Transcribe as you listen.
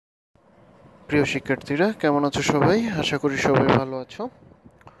প্রিয় শিক্ষার্থীরা, কেমন আছো সবাই? আশা করি সবাই ভালো আছো।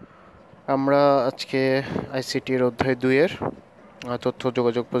 আমরা আজকে আইসিটির অধ্যায় 2-এর তথ্য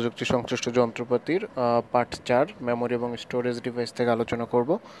যোগাযোগ প্রযুক্তি সংশ্লিষ্ট যন্ত্রপাতির পার্ট 4 মেমোরি এবং স্টোরেজ ডিভাইস থেকে আলোচনা করব।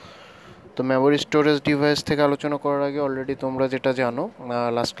 তো মেমোরি স্টোরেজ ডিভাইস থেকে আলোচনা করার আগে অলরেডি তোমরা যেটা জানো,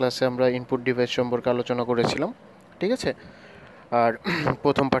 লাস্ট ক্লাসে আমরা ইনপুট ডিভাইস সম্পর্কে আলোচনা করেছিলাম, ঠিক আছে? আর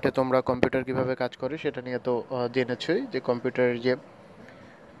প্রথম পাঠে তোমরা কম্পিউটার কিভাবে কাজ করে সেটা নিয়ে তো জেনেছই, যে কম্পিউটারের যে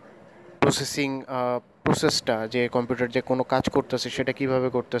প্রসেসটা, যে কম্পিউটার যে কোনো কাজ করতেছে সেটা কিভাবে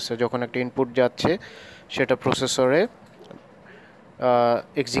করতেছে। যখন একটা ইনপুট যাচ্ছে সেটা প্রসেসরে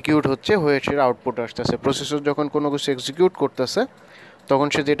এক্সিকিউট হয়ে সেটা আউটপুট আসতেছে। প্রসেসর যখন কোনো কিছু এক্সিকিউট করতেছে তখন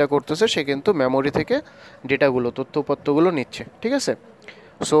সে যেটা করতেছে, সে কিন্তু মেমোরি থেকে ডেটাগুলো, তথ্যপত্রগুলো নিচ্ছে, ঠিক আছে?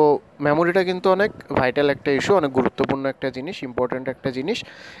 সো মেমোরিটা কিন্তু অনেক ভাইটাল একটা ইস্যু, অনেক গুরুত্বপূর্ণ একটা জিনিস, ইম্পর্ট্যান্ট একটা জিনিস।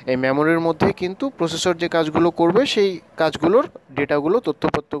 এই মেমোরির মধ্যে কিন্তু প্রসেসর যে কাজগুলো করবে সেই কাজগুলোর ডেটাগুলো,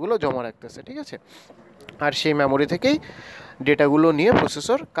 তথ্যপত্রগুলো জমা রাখতেছে, ঠিক আছে? আর সেই মেমোরি থেকেই ডেটাগুলো নিয়ে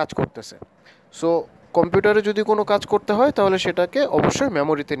প্রসেসর কাজ করতেছে। সো কম্পিউটারে যদি কোনো কাজ করতে হয় তাহলে সেটাকে অবশ্যই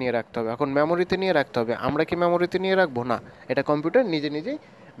মেমোরিতে নিয়ে রাখতে হবে। এখন মেমোরিতে নিয়ে রাখতে হবে, আমরা কি মেমোরিতে নিয়ে রাখবো? না, এটা কম্পিউটার নিজে নিজেই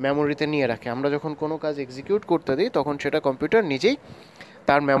মেমোরিতে নিয়ে রাখে। আমরা যখন কোনো কাজ এক্সিকিউট করতে দিই তখন সেটা কম্পিউটার নিজেই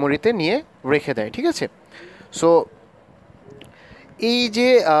তার মেমোরিতে নিয়ে রেখে দেয়, ঠিক আছে? সো এই যে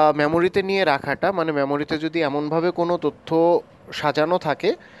মেমোরিতে নিয়ে রাখাটা, মানে মেমোরিতে যদি এমনভাবে কোনো তথ্য সাজানো থাকে,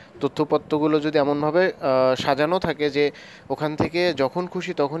 তথ্যপত্রগুলো যদি এমনভাবে সাজানো থাকে যে ওখান থেকে যখন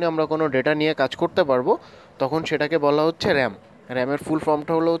খুশি তখনই আমরা কোনো ডেটা নিয়ে কাজ করতে পারবো, তখন সেটাকে বলা হচ্ছে র্যাম। র্যামের ফুল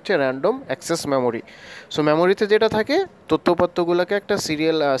ফর্মটা হলো হচ্ছে র্যান্ডম অ্যাক্সেস মেমোরি। সো মেমোরিতে যেটা থাকে, তথ্যপত্রগুলোকে একটা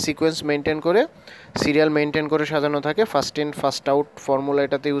সিকোয়েন্স মেনটেন করে সাজানো থাকে। First in first out formula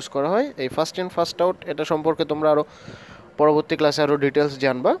এটাতে ইউজ করা হয়। এই ফার্স্ট ইন ফার্স্ট আউট, এটা সম্পর্কে তোমরা আরও পরবর্তী ক্লাসে আরও details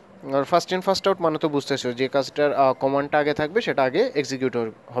জানবা। R first in first out মানে তো বুঝতেছো, যে কাজটার কমান্ডটা আগে থাকবে সেটা আগে এক্সিকিউট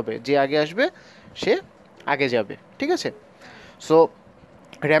হবে, যে আগে আসবে সে আগে যাবে, ঠিক আছে? সো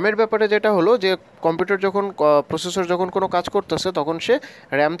র্যামের ব্যাপারে যেটা হলো, যে কম্পিউটার যখন প্রসেসর যখন কোনো কাজ করতেছে তখন সে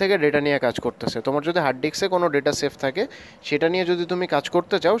র্যাম থেকে ডেটা নিয়ে কাজ করতেছে। তোমার যদি হার্ড ডিস্কে কোনো ডেটা সেভ থাকে, সেটা নিয়ে যদি তুমি কাজ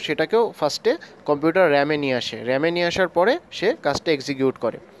করতে চাও, সেটাকেও ফার্স্টে কম্পিউটার র্যামে নিয়ে আসে। র্যামে নিয়ে আসার পরে সে কাজটা এক্সিকিউট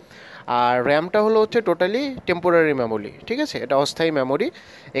করে। আর র্যামটা হলো হচ্ছে টোটালি টেম্পোরারি মেমোরি, ঠিক আছে? এটা অস্থায়ী মেমোরি,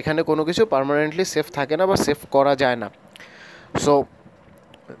 এখানে কোনো কিছু পার্মানেন্টলি সেভ থাকে না বা সেভ করা যায় না। সো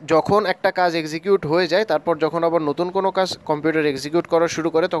যখন একটা কাজ এক্সিকিউট হয়ে যায়, তারপর যখন আবার নতুন কোনো কাজ কম্পিউটার এক্সিকিউট করা শুরু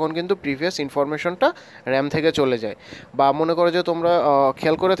করে, তখন কিন্তু প্রিভিয়াস ইনফরমেশনটা র্যাম থেকে চলে যায়। বা মনে করো যে তোমরা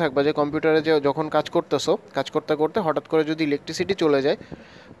খেয়াল করে থাকবা যে কম্পিউটারে যে যখন কাজ করতেছো, কাজ করতে করতে হঠাৎ করে যদি ইলেকট্রিসিটি চলে যায়,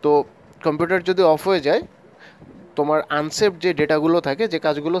 তো কম্পিউটার যদি অফ হয়ে যায়, তোমার আনসেভ যে ডেটাগুলো থাকে, যে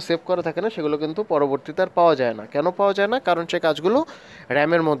কাজগুলো সেভ করা থাকে না, সেগুলো কিন্তু পরবর্তীতে আর পাওয়া যায় না। কেন পাওয়া যায় না? কারণ সে কাজগুলো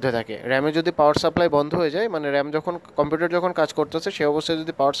র্যামের মধ্যে থাকে। র্যামে যদি পাওয়ার সাপ্লাই বন্ধ হয়ে যায়, মানে র্যাম যখন কম্পিউটার যখন কাজ করতেছে সে অবস্থায়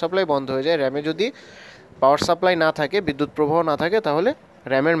যদি পাওয়ার সাপ্লাই বন্ধ হয়ে যায়, র্যামে যদি পাওয়ার সাপ্লাই না থাকে, বিদ্যুৎ প্রবাহ না থাকে, তাহলে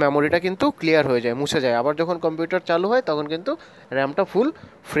র্যামের মেমোরিটা কিন্তু ক্লিয়ার হয়ে যায়, মুছে যায়। আবার যখন কম্পিউটার চালু হয় তখন কিন্তু র্যামটা ফুল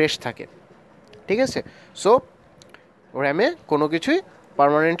ফ্রেশ থাকে, ঠিক আছে? সো র্যামে কোনো কিছুই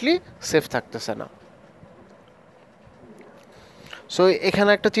পার্মানেন্টলি সেভ থাকতেছে না। সো এখানে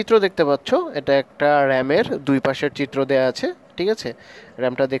একটা চিত্র দেখতে পাচ্ছ, এটা একটা র্যামের দুই পাশের চিত্র দেওয়া আছে, ঠিক আছে?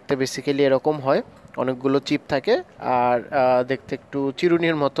 র্যামটা দেখতে বেসিক্যালি এরকম হয়, অনেকগুলো চিপ থাকে, আর দেখতে একটু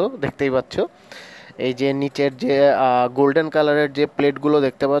চিরুনির মতো, দেখতেই পাচ্ছ। এই যে নিচের যে গোল্ডেন কালারের যে প্লেটগুলো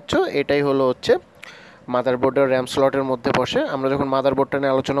দেখতে পাচ্ছ, এটাই হলো হচ্ছে মাদারবোর্ডের র্যাম স্লটের মধ্যে বসে। আমরা যখন মাদারবোর্ডটা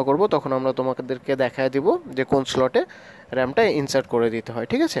নিয়ে আলোচনা করব তখন আমরা তোমাদেরকে দেখায় দিব যে কোন স্লটে র্যামটা ইনসার্ট করে দিতে হয়,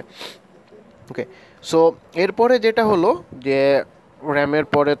 ঠিক আছে? ওকে, সো এরপরে যেটা হলো যে র্যামের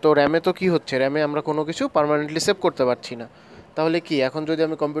পরে তো র্যামে তো কী হচ্ছে, র্যামে আমরা কোনো কিছু পার্মানেন্টলি সেভ করতে পারছি না। তাহলে কি, এখন যদি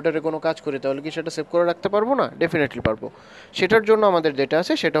আমি কম্পিউটারে কোনো কাজ করি তাহলে কি সেটা সেভ করে রাখতে পারবো না? ডেফিনেটলি পারবো। সেটার জন্য আমাদের যেটা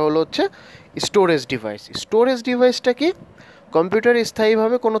আছে সেটা হলো হচ্ছে স্টোরেজ ডিভাইস। স্টোরেজ ডিভাইসটা কি? কম্পিউটারে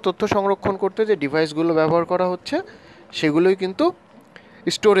স্থায়ীভাবে কোনো তথ্য সংরক্ষণ করতে যে ডিভাইসগুলো ব্যবহার করা হচ্ছে সেগুলোই কিন্তু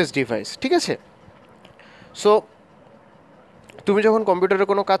স্টোরেজ ডিভাইস, ঠিক আছে? সো তুমি যখন কম্পিউটারে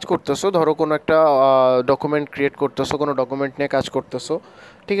কোনো কাজ করতেছো, ধরো কোনো একটা ডকুমেন্ট ক্রিয়েট করতেছো, কোনো ডকুমেন্ট নিয়ে কাজ করতেছো,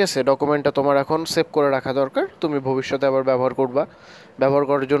 ঠিক আছে? ডকুমেন্টটা তোমার এখন সেভ করে রাখা দরকার, তুমি ভবিষ্যতে আবার ব্যবহার করবা, ব্যবহার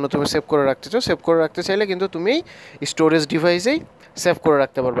করার জন্য তুমি সেভ করে রাখতে চাও। সেভ করে রাখতে চাইলে কিন্তু তুমি স্টোরেজ ডিভাইসেই সেভ করে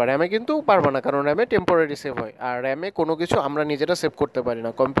রাখতে পারবা। র্যামে কিন্তু পারবা না, কারণ র্যামে টেম্পোরারি সেভ হয়, আর র্যামে কোনো কিছু আমরা নিজেরা সেভ করতে পারি না।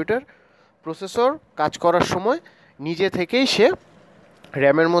 কম্পিউটার প্রসেসর কাজ করার সময় নিজে থেকেই সে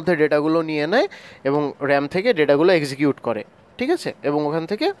র্যামের মধ্যে ডেটাগুলো নিয়ে নেয় এবং র্যাম থেকে ডেটাগুলো এক্সিকিউট করে, ঠিক আছে? এবং ওখান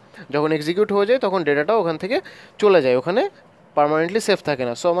থেকে যখন এক্সিকিউট হয়ে যায় তখন ডেটাটা ওখান থেকে চলে যায়, ওখানে পার্মানেন্টলি সেভ থাকে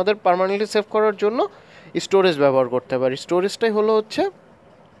না। সো আমাদের পার্মানেন্টলি সেভ করার জন্য স্টোরেজ ব্যবহার করতে পারি। স্টোরেজটাই হলো হচ্ছে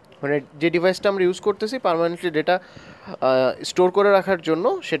মানে যে ডিভাইসটা আমরা ইউজ করতেছি পার্মানেন্টলি ডেটা স্টোর করে রাখার জন্য,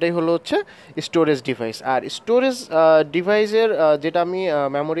 সেটাই হলো হচ্ছে স্টোরেজ ডিভাইস। আর স্টোরেজ ডিভাইসের যেটা আমি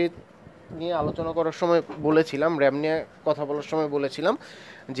মেমোরি নিয়ে আলোচনা করার সময় বলেছিলাম, র্যাম নিয়ে কথা বলার সময় বলেছিলাম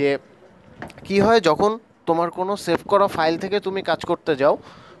যে কি হয় যখন তোমার কোনো সেভ করা ফাইল থেকে তুমি কাজ করতে যাও,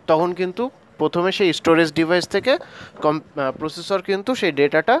 তখন কিন্তু প্রথমে সেই স্টোরেজ ডিভাইস থেকে প্রসেসর কিন্তু সেই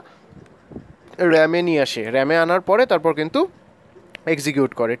ডেটাটা র্যামে নিয়ে আসে, র্যামে আনার পরে তারপর কিন্তু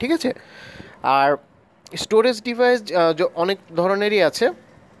এক্সিকিউট করে, ঠিক আছে। আর স্টোরেজ ডিভাইস অনেক ধরনেরই আছে।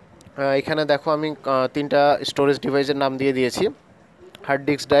 এখানে দেখো আমি 3টা স্টোরেজ ডিভাইসের নাম দিয়ে দিয়েছি। হার্ড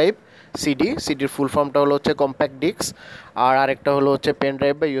ডিস্ক ড্রাইভ, সিডির ফুল ফর্মটা হলো হচ্ছে কম্প্যাক্ট ডিস্ক, আর আরেকটা হলো হচ্ছে পেন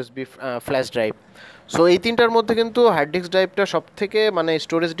ড্রাইভ বা ইউএসবি ফ্ল্যাশ ড্রাইভ। সো এই 3টার মধ্যে কিন্তু হার্ড ডিস্ক ড্রাইভটা সব থেকে মানে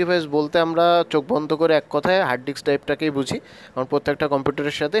স্টোরেজ ডিভাইস বলতে আমরা চোখ বন্ধ করে এক কথায় হার্ড ডিস্ক ড্রাইভটাকেই বুঝি, কারণ প্রত্যেকটা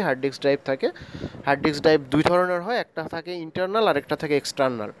কম্পিউটারের সাথে হার্ড ডিস্ক ড্রাইভ থাকে। হার্ড ডিস্ক ড্রাইভ 2 ধরনের হয়, একটা থাকে ইন্টারনাল আর একটা থাকে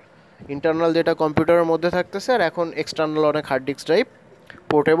এক্সটার্নাল। ইন্টারনাল যেটা কম্পিউটারের মধ্যে থাকতেছে, আর এখন এক্সটার্নাল অনেক হার্ড ডিস্ক ড্রাইভ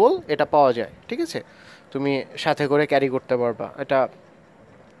পোর্টেবল এটা পাওয়া যায়, ঠিক আছে, তুমি সাথে করে ক্যারি করতে পারবা। এটা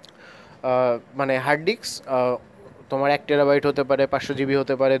মানে হার্ড ডিস্ক তোমার 1 টেরাবাইট হতে পারে, 500 জিবি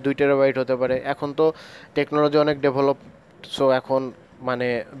হতে পারে, 2 টেরাবাইট হতে পারে। এখন তো টেকনোলজি অনেক ডেভেলপ, সো এখন মানে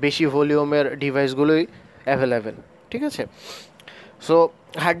বেশি ভলিউমের ডিভাইসগুলোই অ্যাভেলেবেল, ঠিক আছে। সো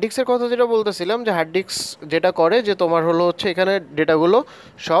হার্ড ডিস্কের কথা যেটা বলতেছিলাম, যে হার্ড ডিস্ক যেটা করে যে তোমার হলো হচ্ছে এখানে ডেটাগুলো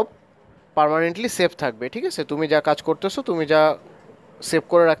সব পার্মানেন্টলি সেভ থাকবে, ঠিক আছে। তুমি যা কাজ করতেছো, তুমি যা সেভ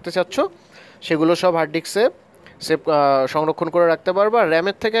করে রাখতে চাচ্ছ, সেগুলো সব হার্ড ডিস্কে সেভ সংরক্ষণ করে রাখতে পারবা।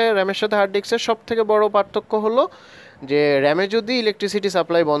 র্যামের সাথে হার্ড ডিস্কের সব থেকে বড় পার্থক্য হলো যে র্যামে যদি ইলেকট্রিসিটি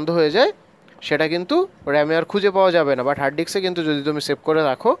সাপ্লাই বন্ধ হয়ে যায়, সেটা কিন্তু র্যামে আর খুঁজে পাওয়া যাবে না। বাট হার্ড ডিস্কে কিন্তু যদি তুমি সেভ করে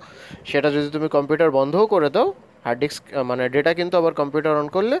রাখো, সেটা যদি তুমি কম্পিউটার বন্ধও করে দাও, হার্ড ডিস্ক মানে ডেটা কিন্তু আবার কম্পিউটার অন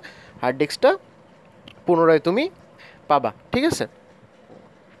করলে হার্ড ডিস্কটা পুনরায় তুমি পাবা, ঠিক আছে।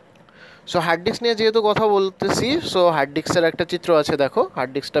 সো হার্ড ডিস্ক নিয়ে যেহেতু কথা বলতেছি, সো হার্ড ডিস্কের একটা চিত্র আছে, দেখো।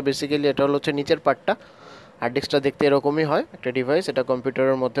 হার্ড ডিস্কটা বেসিক্যালি এটা হলো হচ্ছে নিচের পার্টটা। হার্ড ডিস্কটা দেখতে এরকমই হয়, একটা ডিভাইস, এটা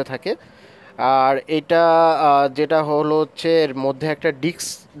কম্পিউটারের মধ্যে থাকে। আর এটা যেটা হলো হচ্ছে এর মধ্যে একটা ডিস্ক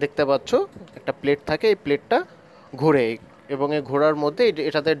দেখতে পাচ্ছ, একটা প্লেট থাকে, এই প্লেটটা ঘোরে এবং এই ঘোরার মধ্যে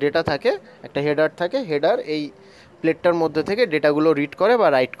এটাতে ডেটা থাকে, একটা হেডার থাকে। হেডার এই প্লেটটার মধ্যে থেকে ডেটাগুলো রিড করে বা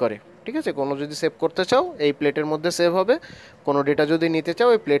রাইট করে, ঠিক আছে। কোনো যদি সেভ করতে চাও এই প্লেটের মধ্যে সেভ হবে, কোনো ডেটা যদি নিতে চাও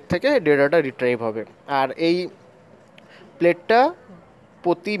এই প্লেট থেকে ডেটাটা রিট্রাইভ হবে। আর এই প্লেটটা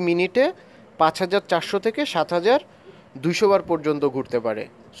প্রতি মিনিটে 5400 থেকে 7200 বার পর্যন্ত ঘুরতে পারে।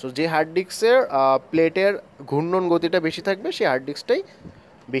 সো যে হার্ড ডিস্কের প্লেটের ঘূর্ণন গতিটা বেশি থাকবে, সেই হার্ড ডিস্কটাই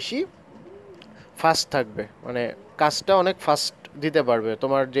বেশি ফাস্ট থাকবে, মানে কাজটা অনেক ফাস্ট দিতে পারবে।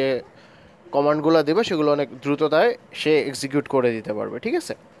 তোমার যে কমান্ডগুলো দেবে সেগুলো অনেক দ্রুততায় সে এক্সিকিউট করে দিতে পারবে, ঠিক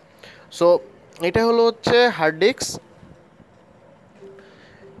আছে। সো এটা হলো হচ্ছে হার্ড ডিস্ক।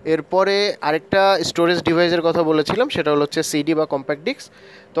 এরপরে আরেকটা স্টোরেজ ডিভাইসের কথা বলেছিলাম, সেটা হলো হচ্ছে সিডি বা কম্প্যাক্ট ডিস্ক।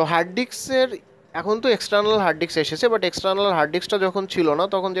 তো হার্ড ডিস্কের এখন তো এক্সটার্নাল হার্ড ডিস্ক এসেছে, বাট এক্সটার্নাল হার্ড ডিস্কটা যখন ছিল না,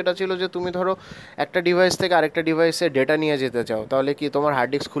 তখন যেটা ছিল যে তুমি ধরো একটা ডিভাইস থেকে আরেকটা ডিভাইসে ডেটা নিয়ে যেতে চাও, তাহলে কি তোমার হার্ড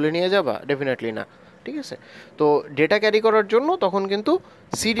ডিস্ক খুলে নিয়ে যাবা? ডেফিনেটলি না, ঠিক আছে। তো ডেটা ক্যারি করার জন্য তখন কিন্তু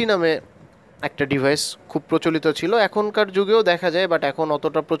সিডি নামে একটা ডিভাইস খুব প্রচলিত ছিল। এখনকার যুগেও দেখা যায়, বাট এখন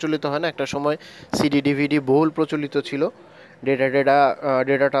অতটা প্রচলিত হয় না। একটা সময় সিডি ডিভিডি বহুল প্রচলিত ছিল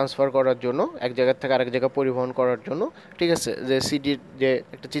ডেটা ট্রান্সফার করার জন্য, এক জায়গার থেকে আরেক জায়গা পরিবহন করার জন্য, ঠিক আছে। যে সিডির যে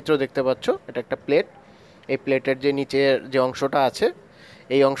একটা চিত্র দেখতে পাচ্ছ, এটা একটা প্লেট। এই প্লেটের যে নিচের যে অংশটা আছে,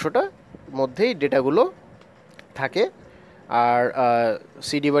 এই অংশটার মধ্যেই ডেটাগুলো থাকে। আর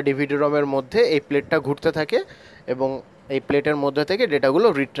সিডি বা ডিভিডি রমের মধ্যে এই প্লেটটা ঘুরতে থাকে এবং এই প্লেটের মধ্যে থেকে ডেটাগুলো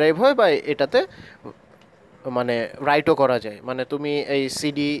রিট্রাইভ হয় বা এটাতে মানে রাইটও করা যায়। মানে তুমি এই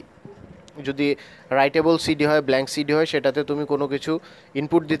সিডি যদি রাইটেবল সিডি হয়, ব্ল্যাঙ্ক সিডি হয়, সেটাতে তুমি কোনো কিছু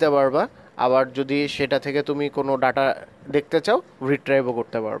ইনপুট দিতে পারবা। আবার যদি সেটা থেকে তুমি কোনো ডাটা দেখতে চাও, রিট্রাইভও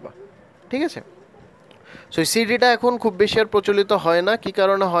করতে পারবা, ঠিক আছে। সো এই সিডিটা এখন খুব বেশি আর প্রচলিত হয় না। কী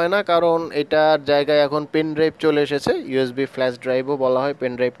কারণে হয় না? কারণ এটার জায়গায় এখন পেন ড্রাইভ চলে এসেছে, ইউএসবি ফ্ল্যাশ ড্রাইভও বলা হয়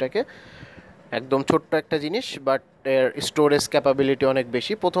পেন ড্রাইভটাকে। একদম ছোট্ট একটা জিনিস, বাট এর স্টোরেজ ক্যাপাবিলিটি অনেক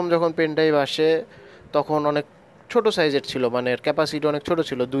বেশি। প্রথম যখন পেন ড্রাইভ আসে তখন অনেক ছোট সাইজের ছিল, মানে এর ক্যাপাসিটি অনেক ছোট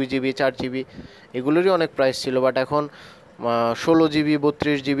ছিল, 2 জিবি 4 জিবি এগুলোরই অনেক প্রাইস ছিল। বাট এখন 16 GB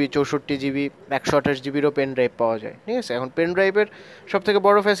 32 GB 64 GB 128 জিবিরও pen drive পাওয়া যায়, ঠিক আছে। এখন পেন ড্রাইভের সবথেকে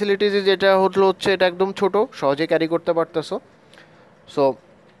বড় ফ্যাসিলিটিজ যেটা হচ্ছে এটা একদম ছোট, সহজে ক্যারি করতে পারতেছো। সো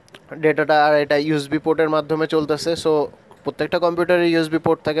ডেটাটা, আর এটা ইউএসবি পোর্টের মাধ্যমে চলতেছে। সো প্রত্যেকটা কম্পিউটারে ইউএসবি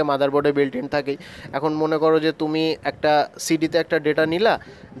পোর্ট থাকে, মাদারবোর্ডে বিল্ট ইন থাকেই। এখন মনে করো যে তুমি একটা সিডিতে একটা ডেটা নিলা,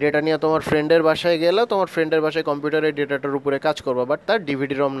 ডেটা নিয়ে তোমার ফ্রেন্ডের বাসায় গেলে, তোমার ফ্রেন্ডের বাসায় কম্পিউটারের ডেটাটার উপরে কাজ করবা, বাট তার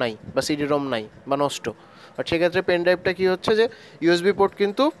ডিভিডি রম নাই বা সিডি রম নাই বা নষ্ট, আর সেক্ষেত্রে পেন ড্রাইভটা কী হচ্ছে যে ইউএসবি পোর্ট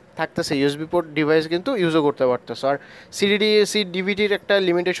কিন্তু থাকতেছে, ইউএসবি পোর্ট ডিভাইস কিন্তু ইউজও করতে পারতেছে। আর ডিভিডির একটা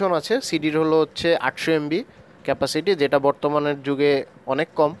লিমিটেশন আছে, সিডির হলো হচ্ছে 800 MB ক্যাপাসিটি, যেটা বর্তমানের যুগে অনেক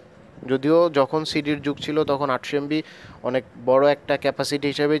কম। যদিও যখন সিডির যুগ ছিল তখন 800 MB অনেক বড় একটা ক্যাপাসিটি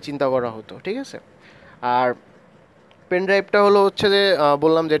হিসেবে চিন্তা করা হতো, ঠিক আছে। আর পেন ড্রাইভটা হলো হচ্ছে যে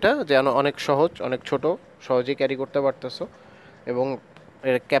বললাম যেটা, যে অনেক সহজ, অনেক ছোট, সহজেই ক্যারি করতে পারতেছো, এবং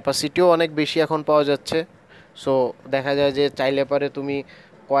এর ক্যাপাসিটিও অনেক বেশি এখন পাওয়া যাচ্ছে। সো দেখা যায় যে চাইলে পারে তুমি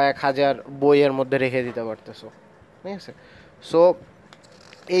কয়েক হাজার বইয়ের মধ্যে রেখে দিতে পারতেছো, ঠিক আছে। সো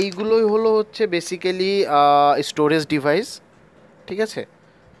এইগুলোই হলো হচ্ছে বেসিক্যালি স্টোরেজ ডিভাইস, ঠিক আছে।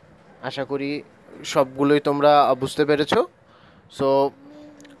 আশা করি সবগুলোই তোমরা বুঝতে পেরেছো। সো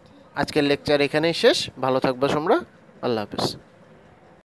আজকের লেকচার এখানেই শেষ। ভালো থাকবে তোমরা। আল্লাহ হাফেজ।